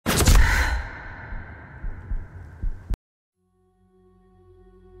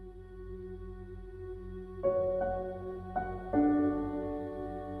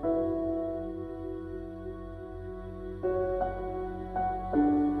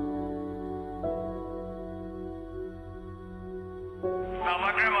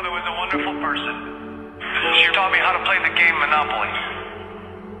played the game Monopoly.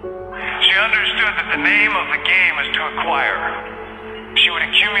 She understood that the name of the game is to acquire. She would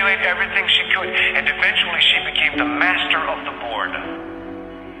accumulate everything she could, and eventually she became the master of the board.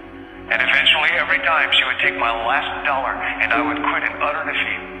 And eventually, every time, she would take my last dollar, and I would quit in utter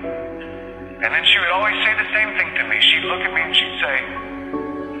defeat. And then she would always say the same thing to me. She'd look at me and she'd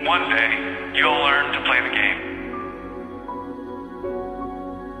say, "One day, you'll learn to play the game."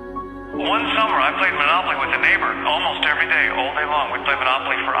 One summer, I played Monopoly with a neighbor almost every day, all day long. We'd play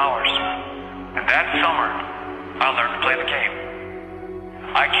Monopoly for hours. And that summer, I learned to play the game.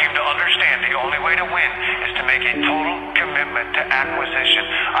 I came to understand the only way to win is to make a total commitment to acquisition.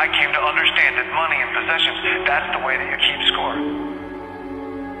 I came to understand that money and possessions, that's the way that you keep score.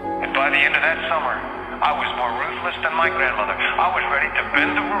 And by the end of that summer, I was more ruthless than my grandmother. I was ready to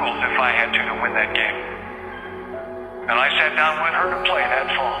bend the rules if I had to win that game. And I sat down with her to play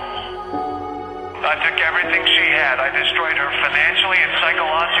that fall. I took everything she had. I destroyed her financially and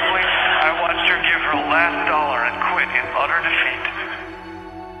psychologically. I watched her give her last dollar and quit in utter defeat.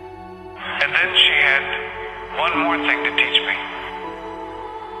 And then she had one more thing to teach me.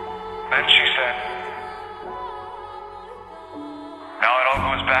 Then she said, "Now it all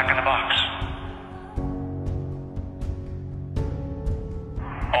goes back in the box."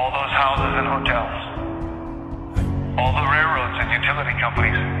 All those houses and hotels, all the railroads and utility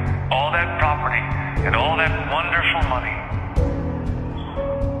companies, all that property and all that wonderful money.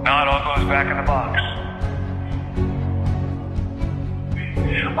 Now it all goes back in the box.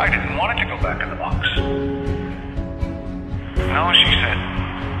 I didn't want it to go back in the box. No, she said,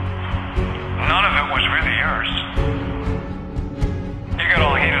 none of it was really yours. You got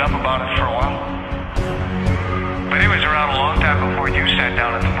all heated up about it for a while. But it was around a long time before you sat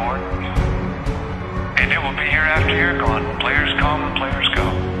down at the board. And it will be here after you're gone. Players come, players go.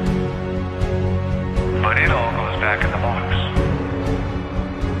 But it all goes back in the box.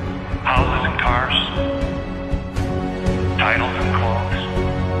 Houses and cars, titles and clothes,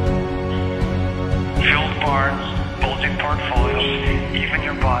 filled barns, bulging portfolios, even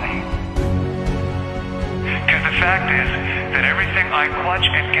your body. Because the fact is that everything I clutch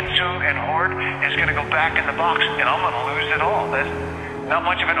and consume and hoard is going to go back in the box, and I'm going to lose it all. There's not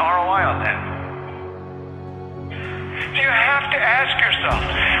much of an ROI on that. You have to ask yourself,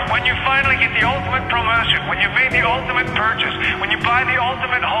 when you finally get the ultimate promotion, when you've made the ultimate purchase, when you buy the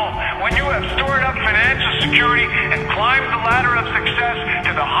ultimate home, when you have stored up financial security and climbed the ladder of success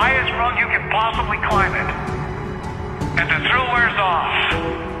to the highest rung you can possibly climb it, and the thrill wears off,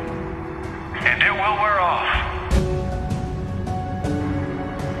 and it will wear off,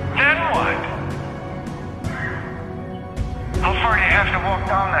 then what? How far do you have to walk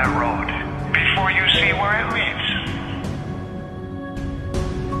down that road before you see where it leads?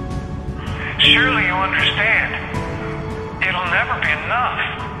 Surely you understand, it'll never be enough.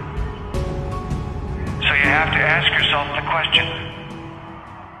 So you have to ask yourself the question,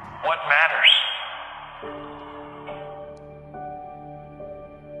 what matters?